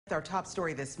Our top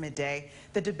story this midday,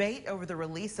 the debate over the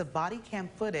release of body cam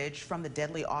footage from the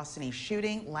deadly Austin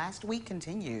shooting last week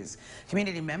continues.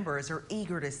 Community members are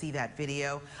eager to see that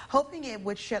video, hoping it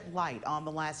would shed light on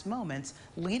the last moments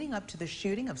leading up to the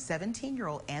shooting of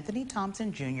 17-year-old Anthony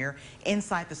Thompson Jr.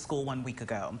 inside the school 1 week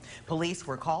ago. Police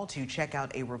were called to check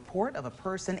out a report of a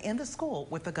person in the school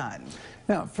with a gun.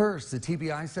 Now, first, the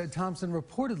TBI said Thompson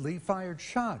reportedly fired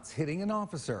shots hitting an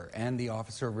officer, and the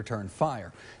officer returned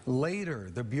fire. Later,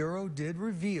 the Bureau did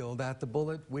reveal that the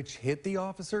bullet which hit the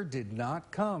officer did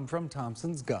not come from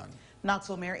Thompson's gun.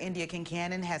 Knoxville Mayor Indya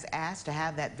Kincannon has asked to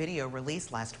have that video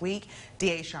released last week.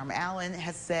 DA Allen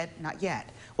has said not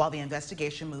yet, while the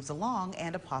investigation moves along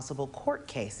and a possible court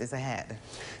case is ahead.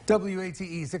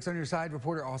 WATE 6 on your side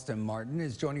reporter Austin Martin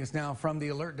is joining us now from the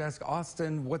alert desk.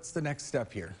 Austin, what's the next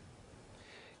step here?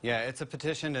 Yeah, it's a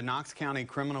petition to Knox County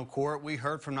Criminal Court. We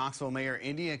heard from Knoxville Mayor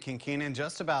Indya Kincannon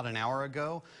just about an hour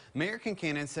ago. Mayor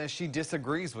Kincannon says she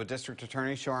disagrees with District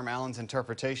Attorney Allen's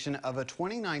interpretation of a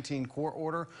 2019 court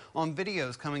order on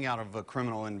videos coming out of a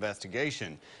criminal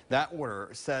investigation. That order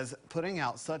says putting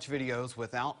out such videos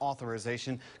without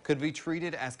authorization could be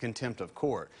treated as contempt of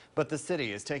court. But the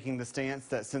city is taking the stance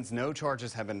that since no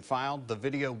charges have been filed, the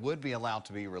video would be allowed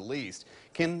to be released.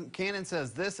 Kincannon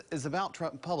says this is about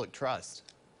public trust.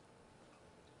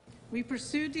 We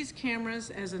pursued these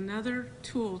cameras as another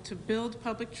tool to build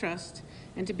public trust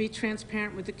and to be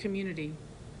transparent with the community.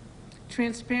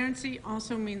 Transparency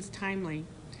also means timely,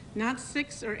 not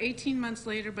 6 or 18 months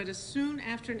later, but as soon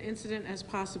after an incident as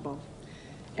possible.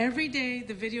 Every day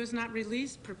the video is not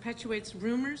released perpetuates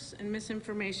rumors and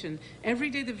misinformation. Every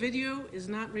day the video is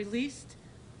not released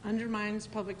undermines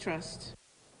public trust.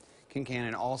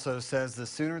 Kincannon also says the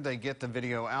sooner they get the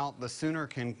video out, the sooner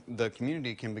the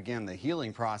community can begin the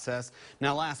healing process.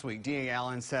 Now, last week, DA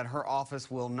Allen said her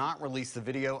office will not release the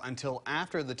video until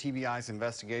after the TBI's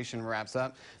investigation wraps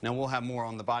up. Now, we'll have more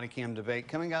on the body cam debate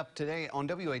coming up today on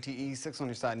WATE 6 on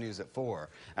your side news at 4.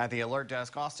 At the alert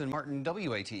desk, Austin Martin,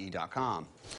 WATE.com.